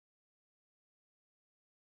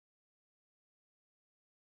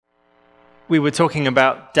we were talking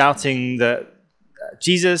about doubting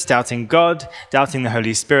Jesus, doubting God, doubting the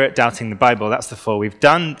Holy Spirit, doubting the Bible. That's the four we've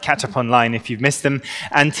done. Catch up online if you've missed them.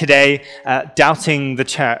 And today, doubting the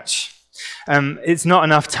church. It's not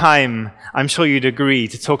enough time, I'm sure you'd agree,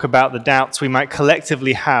 to talk about the doubts we might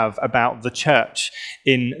collectively have about the church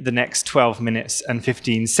in the next 12 minutes and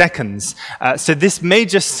 15 seconds. So this may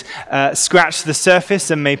just scratch the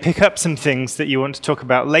surface and may pick up some things that you want to talk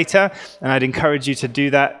about later, and I'd encourage you to do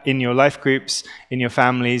that in your life groups, in your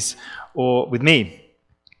families, or with me.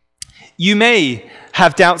 You may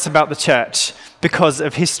have doubts about the church because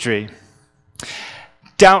of history.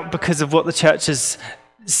 Doubt because of what the church has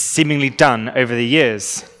seemingly done over the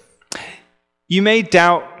years. You may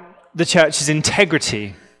doubt the church's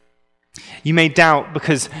integrity. You may doubt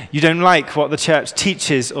because you don't like what the church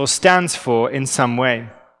teaches or stands for in some way.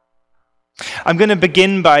 I'm going to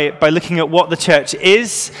begin by looking at what the church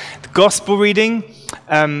is. The gospel reading,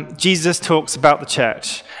 Jesus talks about the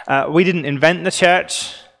church. We didn't invent the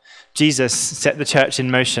church. Jesus set the church in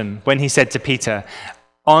motion when he said to Peter,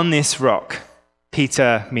 "On this rock,"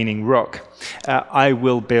 Peter meaning rock, "I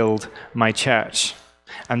will build my church."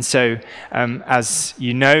 And so, as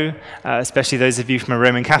you know, especially those of you from a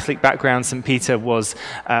Roman Catholic background, St. Peter was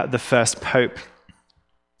the first pope.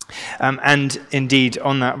 And indeed,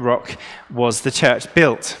 on that rock was the church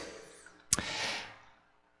built.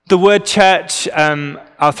 The word church,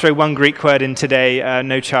 I'll throw one Greek word in today,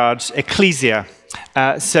 no charge, ecclesia.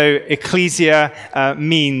 So ecclesia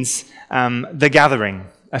means the gathering,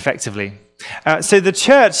 effectively. So the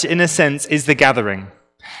church, in a sense, is the gathering.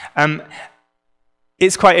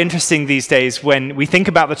 It's quite interesting these days when we think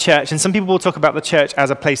about the church, and some people will talk about the church as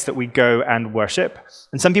a place that we go and worship,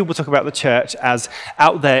 and some people will talk about the church as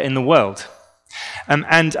out there in the world.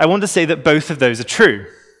 And I want to say that both of those are true.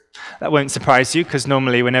 That won't surprise you, because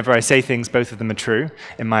normally whenever I say things, both of them are true,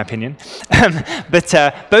 in my opinion. But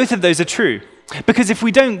both of those are true. Because if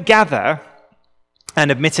we don't gather, and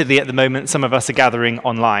admittedly, at the moment, some of us are gathering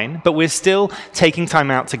online, but we're still taking time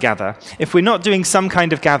out to gather. If we're not doing some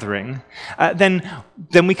kind of gathering, then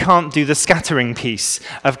we can't do the scattering piece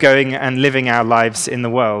of going and living our lives in the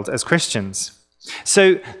world as Christians.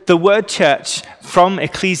 So the word church from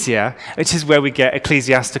ecclesia, which is where we get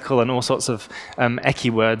ecclesiastical and all sorts of ecky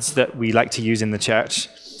words that we like to use in the church.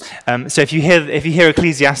 So if you hear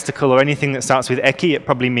ecclesiastical or anything that starts with ecky, it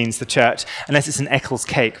probably means the church, unless it's an Eccles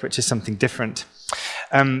cake, which is something different.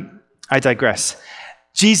 I digress.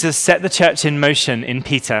 Jesus set the church in motion in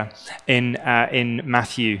Peter, in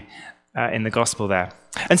Matthew, in the gospel there.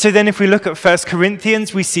 And so then if we look at 1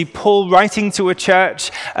 Corinthians, we see Paul writing to a church.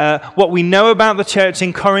 What we know about the church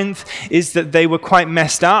in Corinth is that they were quite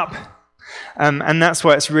messed up. And that's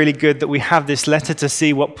why it's really good that we have this letter to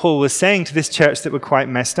see what Paul was saying to this church that were quite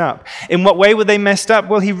messed up. In what way were they messed up?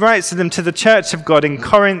 Well, he writes to them, to the church of God in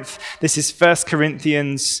Corinth. This is 1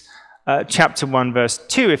 Corinthians chapter 1, verse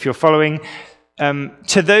 2, if you're following.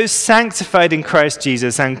 To those sanctified in Christ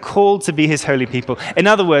Jesus and called to be his holy people. In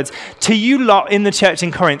other words, to you lot in the church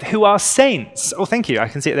in Corinth who are saints. Oh, thank you. I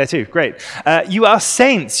can see it there too. Great. You are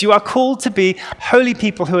saints. You are called to be holy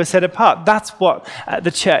people who are set apart. That's what the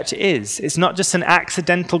church is. It's not just an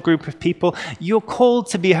accidental group of people. You're called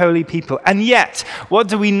to be holy people. And yet, what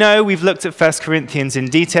do we know? We've looked at 1 Corinthians in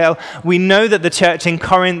detail. We know that the church in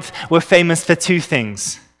Corinth were famous for two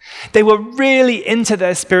things. They were really into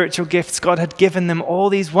their spiritual gifts. God had given them all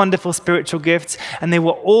these wonderful spiritual gifts, and they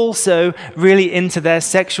were also really into their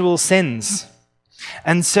sexual sins.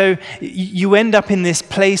 And so you end up in this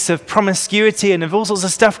place of promiscuity and of all sorts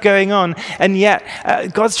of stuff going on, and yet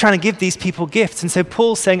God's trying to give these people gifts. And so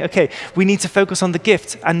Paul's saying, okay, we need to focus on the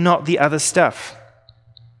gift and not the other stuff.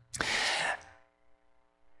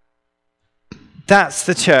 That's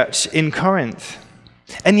the church in Corinth.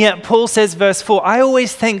 And yet Paul says, verse 4, I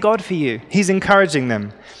always thank God for you. He's encouraging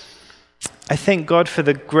them. I thank God for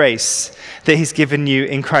the grace that he's given you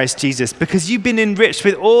in Christ Jesus, because you've been enriched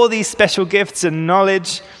with all these special gifts and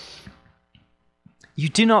knowledge. You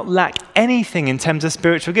do not lack anything in terms of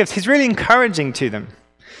spiritual gifts. He's really encouraging to them,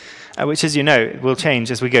 which, as you know, will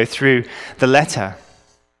change as we go through the letter.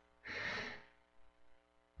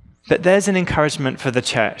 But there's an encouragement for the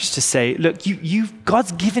church to say, look,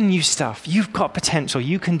 God's given you stuff. You've got potential.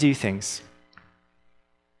 You can do things.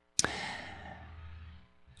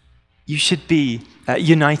 You should be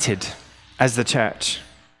united as the church.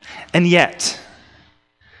 And yet,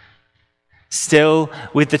 still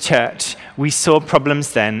with the church, we saw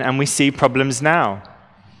problems then and we see problems now.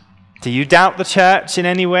 Do you doubt the church in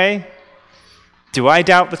any way? Do I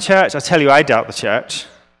doubt the church? I'll tell you, I doubt the church.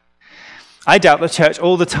 I doubt the church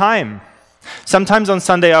all the time. Sometimes on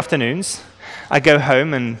Sunday afternoons, I go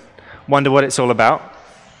home and wonder what it's all about.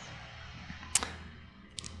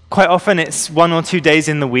 Quite often it's 1 or 2 days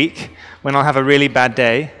in the week when I'll have a really bad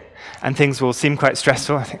day and things will seem quite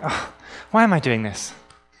stressful. I think, oh, why am I doing this?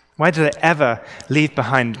 Why did I ever leave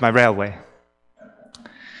behind my railway?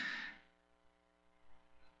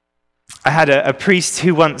 I had a priest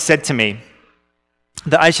who once said to me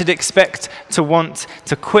that I should expect to want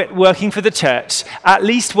to quit working for the church at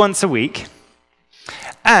least once a week.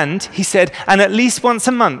 And, he said, and at least once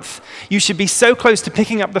a month, you should be so close to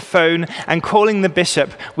picking up the phone and calling the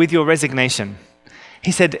bishop with your resignation.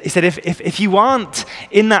 He said, if you aren't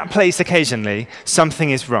in that place occasionally,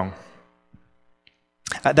 something is wrong.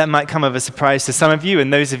 That might come as a surprise to some of you,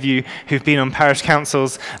 and those of you who've been on parish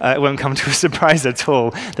councils, it won't come to a surprise at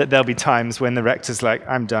all that there'll be times when the rector's like,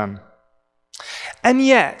 I'm done. And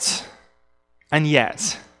yet,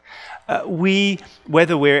 we,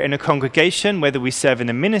 whether we're in a congregation, whether we serve in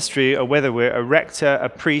a ministry, or whether we're a rector, a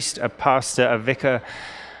priest, a pastor, a vicar,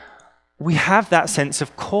 we have that sense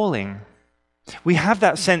of calling. We have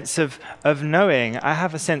that sense of knowing. I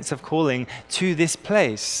have a sense of calling to this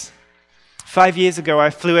place. 5 years ago, I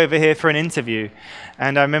flew over here for an interview,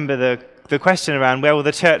 and I remember the question around, where will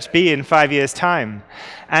the church be in 5 years' time?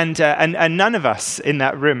 And none of us in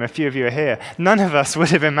that room, a few of you are here, none of us would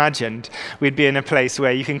have imagined we'd be in a place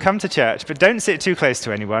where you can come to church, but don't sit too close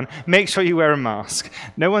to anyone. Make sure you wear a mask.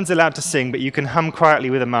 No one's allowed to sing, but you can hum quietly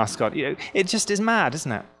with a mask on. You know, it just is mad,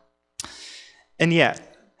 isn't it? And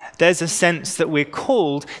yet, there's a sense that we're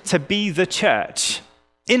called to be the church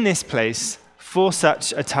in this place for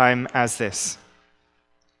such a time as this.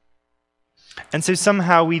 And so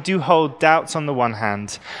somehow we do hold doubts on the one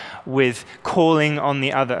hand with calling on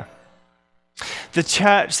the other. The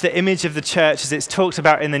church, the image of the church as it's talked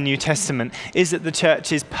about in the New Testament, is that the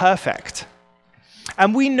church is perfect.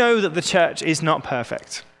 And we know that the church is not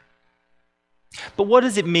perfect. But what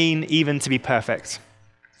does it mean even to be perfect?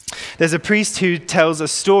 There's a priest who tells a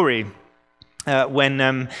story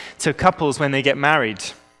to couples when they get married.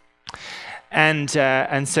 And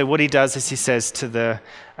so what he does is he says to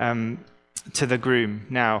the groom,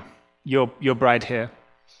 now, your bride here.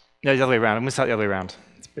 No, the other way around. I'm going to start the other way around.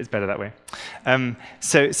 It's better that way.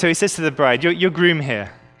 So he says to the bride, your groom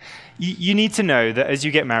here, you need to know that as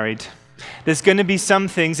you get married, there's going to be some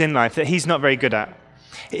things in life that he's not very good at.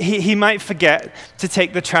 He might forget to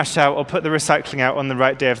take the trash out or put the recycling out on the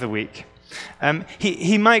right day of the week.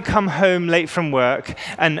 He might come home late from work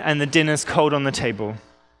and the dinner's cold on the table.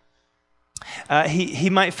 He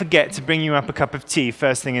might forget to bring you up a cup of tea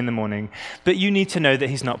first thing in the morning, but you need to know that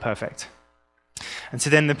he's not perfect. And so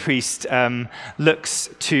then the priest looks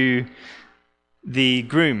to the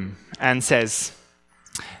groom and says,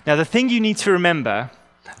 now the thing you need to remember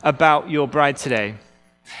about your bride today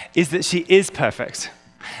is that she is perfect.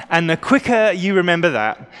 And the quicker you remember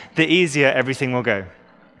that, the easier everything will go.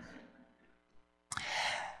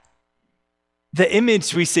 The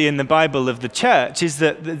image we see in the Bible of the church is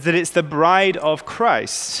that it's the bride of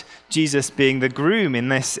Christ, Jesus being the groom in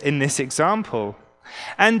this example.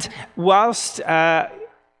 And whilst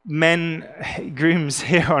grooms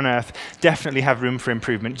here on earth definitely have room for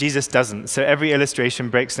improvement, Jesus doesn't. So every illustration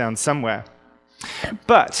breaks down somewhere.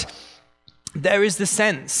 But there is the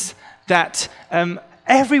sense that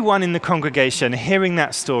everyone in the congregation hearing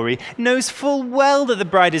that story knows full well that the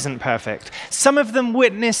bride isn't perfect. Some of them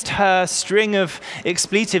witnessed her string of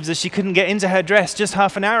expletives as she couldn't get into her dress just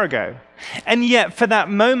half an hour ago. And yet, for that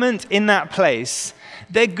moment in that place,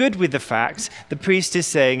 they're good with the fact the priest is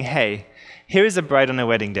saying, hey, here is a bride on her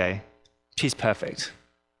wedding day. She's perfect.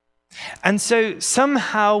 And so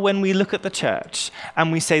somehow when we look at the church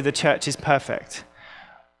and we say the church is perfect,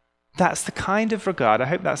 that's the kind of regard, I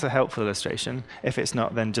hope that's a helpful illustration. If it's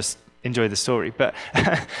not, then just enjoy the story, but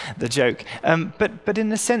the joke. But in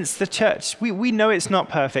a sense, the church, we know it's not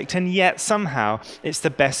perfect, and yet somehow it's the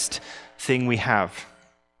best thing we have.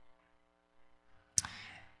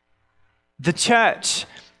 The church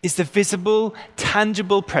is the visible,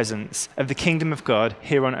 tangible presence of the kingdom of God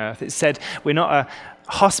here on earth. It's said we're not a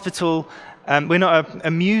hospital, we're not a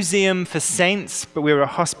museum for saints, but we're a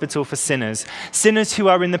hospital for sinners. Sinners who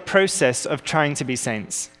are in the process of trying to be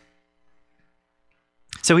saints.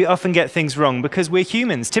 So we often get things wrong because we're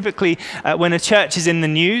humans. Typically, when a church is in the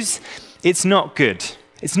news, it's not good.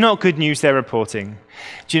 It's not good news they're reporting.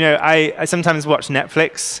 Do you know, I sometimes watch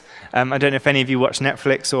Netflix. I don't know if any of you watch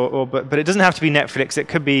Netflix, but it doesn't have to be Netflix. It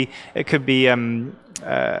could be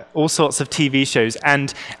all sorts of TV shows,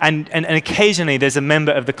 and occasionally there's a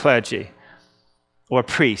member of the clergy, or a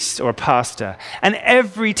priest, or a pastor, and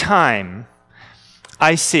every time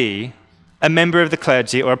I see a member of the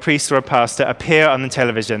clergy or a priest or a pastor appear on the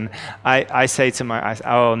television, I say to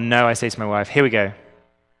my wife, here we go.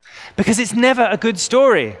 Because it's never a good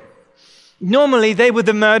story. Normally, they were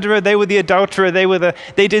the murderer, they were the adulterer,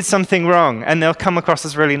 they did something wrong, and they'll come across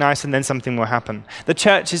as really nice, and then something will happen. The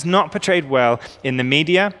church is not portrayed well in the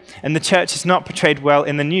media, and the church is not portrayed well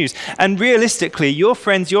in the news. And realistically, your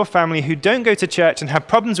friends, your family who don't go to church and have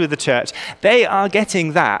problems with the church, they are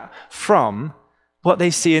getting that from what they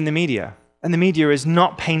see in the media. And the media is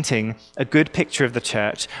not painting a good picture of the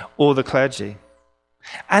church or the clergy.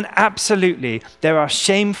 And absolutely, there are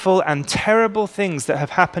shameful and terrible things that have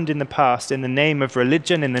happened in the past in the name of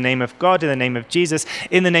religion, in the name of God, in the name of Jesus,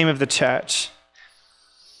 in the name of the church.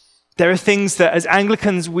 There are things that as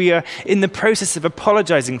Anglicans we are in the process of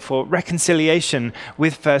apologizing for. Reconciliation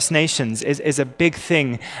with First Nations is a big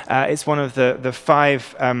thing. It's one of the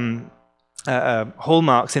 5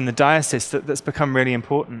 hallmarks in the diocese that's become really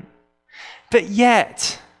important. But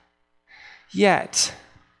yet,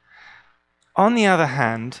 on the other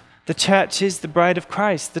hand, the church is the bride of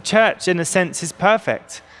Christ. The church, in a sense, is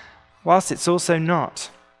perfect, whilst it's also not.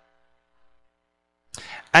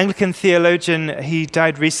 Anglican theologian, he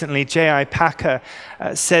died recently, J.I. Packer,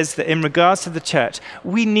 says that in regards to the church,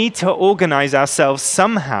 we need to organize ourselves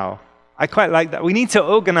somehow. I quite like that. We need to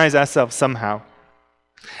organize ourselves somehow.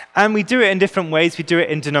 And we do it in different ways. We do it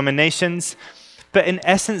in denominations. But in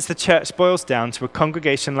essence, the church boils down to a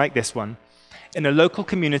congregation like this one, in a local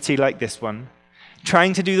community like this one,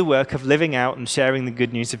 trying to do the work of living out and sharing the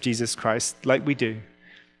good news of Jesus Christ like we do.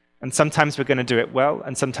 And sometimes we're going to do it well,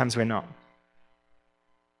 and sometimes we're not.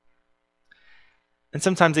 And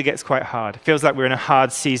sometimes it gets quite hard. It feels like we're in a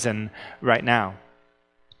hard season right now.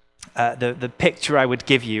 The picture I would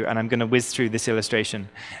give you, and I'm going to whiz through this illustration,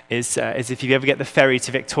 is if you ever get the ferry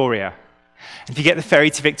to Victoria. If you get the ferry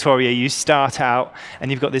to Victoria, you start out and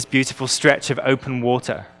you've got this beautiful stretch of open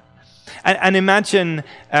water. And imagine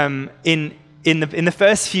in the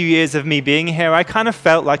first few years of me being here, I kind of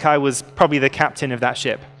felt like I was probably the captain of that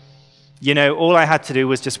ship. You know, all I had to do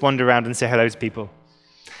was just wander around and say hello to people.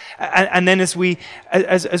 And then as we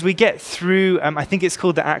get through, I think it's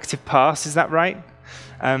called the Active Pass, is that right?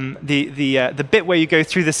 The bit where you go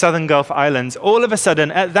through the Southern Gulf Islands, all of a sudden,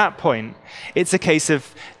 at that point, it's a case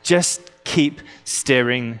of just keep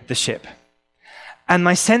steering the ship. And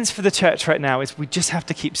my sense for the church right now is we just have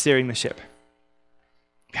to keep steering the ship.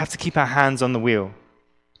 We have to keep our hands on the wheel.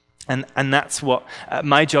 And that's what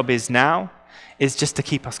my job is now, is just to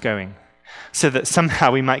keep us going, so that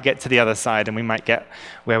somehow we might get to the other side and we might get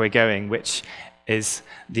where we're going, which is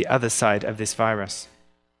the other side of this virus.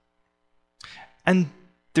 And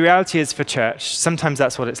the reality is for church, sometimes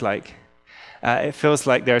that's what it's like. It feels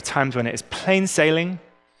like there are times when it is plain sailing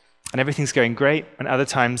and everything's going great, and other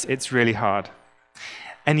times it's really hard.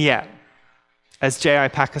 And yet, as J.I.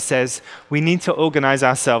 Packer says, we need to organize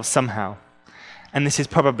ourselves somehow. And this is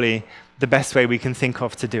probably the best way we can think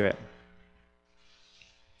of to do it.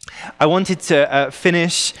 I wanted to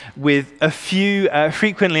finish with a few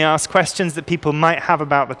frequently asked questions that people might have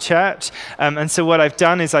about the church. And so what I've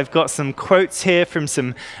done is I've got some quotes here from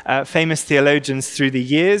some famous theologians through the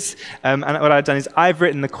years. And what I've done is I've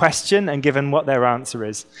written the question and given what their answer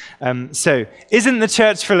is. So, isn't the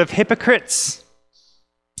church full of hypocrites?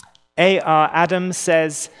 A.R. Adams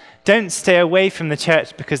says, don't stay away from the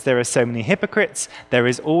church because there are so many hypocrites. There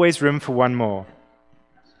is always room for one more.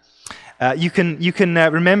 You can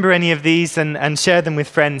remember any of these and share them with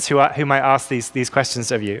friends who might ask these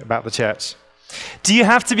questions of you about the church. Do you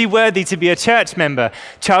have to be worthy to be a church member?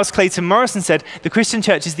 Charles Clayton Morrison said, the Christian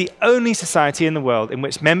church is the only society in the world in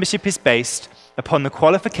which membership is based upon the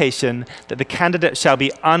qualification that the candidate shall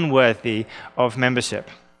be unworthy of membership.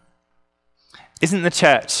 Isn't the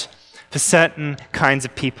church for certain kinds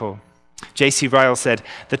of people? J.C. Ryle said,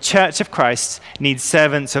 the church of Christ needs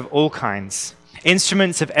servants of all kinds,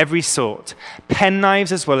 instruments of every sort,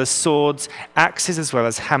 penknives as well as swords, axes as well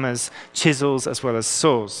as hammers, chisels as well as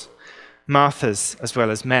saws, Marthas as well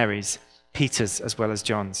as Marys, Peters as well as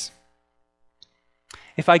Johns.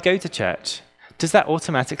 If I go to church, does that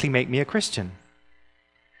automatically make me a Christian?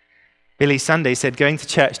 Billy Sunday said going to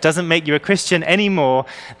church doesn't make you a Christian any more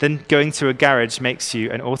than going to a garage makes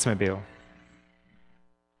you an automobile.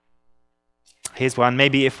 Here's one.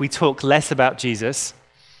 Maybe if we talk less about Jesus,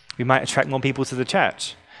 we might attract more people to the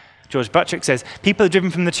church. George Buttrick says, people are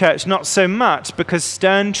driven from the church not so much because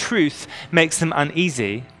stern truth makes them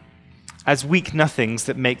uneasy, as weak nothings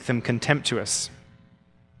that make them contemptuous.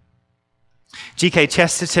 G.K.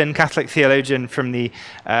 Chesterton, Catholic theologian from the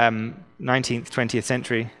 19th, 20th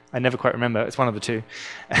century, I never quite remember, it's one of the two.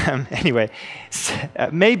 Anyway,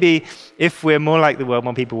 maybe if we're more like the world,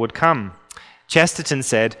 more people would come. Chesterton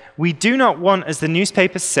said, "We do not want, as the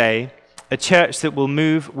newspapers say, a church that will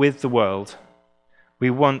move with the world. We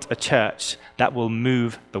want a church that will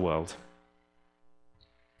move the world."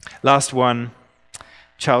 Last one,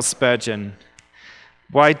 Charles Spurgeon.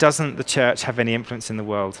 Why doesn't the church have any influence in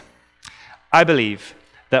the world? I believe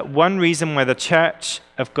that one reason why the church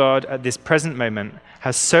of God at this present moment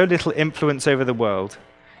has so little influence over the world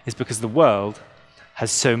is because the world has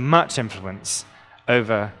so much influence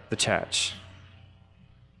over the church.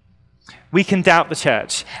 We can doubt the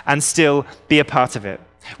church and still be a part of it.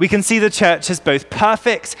 We can see the church as both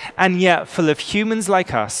perfect and yet full of humans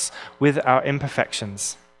like us with our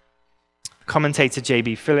imperfections. Commentator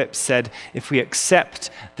J.B. Phillips said, "If we accept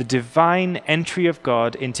the divine entry of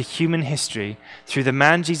God into human history through the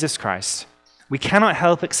man Jesus Christ, we cannot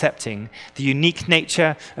help accepting the unique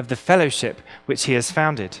nature of the fellowship which he has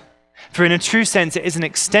founded. For in a true sense, it is an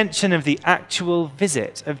extension of the actual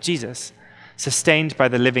visit of Jesus, sustained by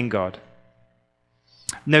the living God.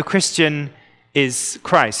 No Christian is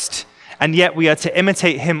Christ, and yet we are to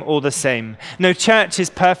imitate him all the same. No church is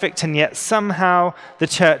perfect, and yet somehow the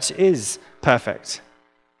church is perfect.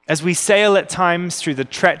 As we sail at times through the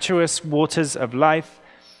treacherous waters of life,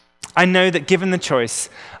 I know that given the choice,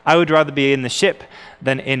 I would rather be in the ship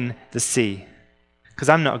than in the sea, because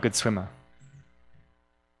I'm not a good swimmer.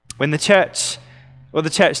 What the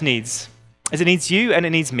church needs is it needs you and it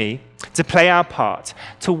needs me to play our part,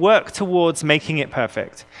 to work towards making it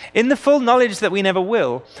perfect, in the full knowledge that we never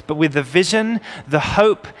will, but with the vision, the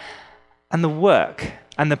hope, and the work,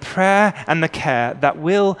 and the prayer and the care that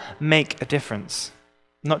will make a difference,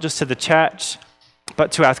 not just to the church,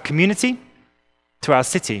 but to our community, to our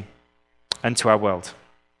city, and to our world.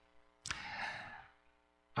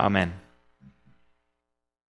 Amen.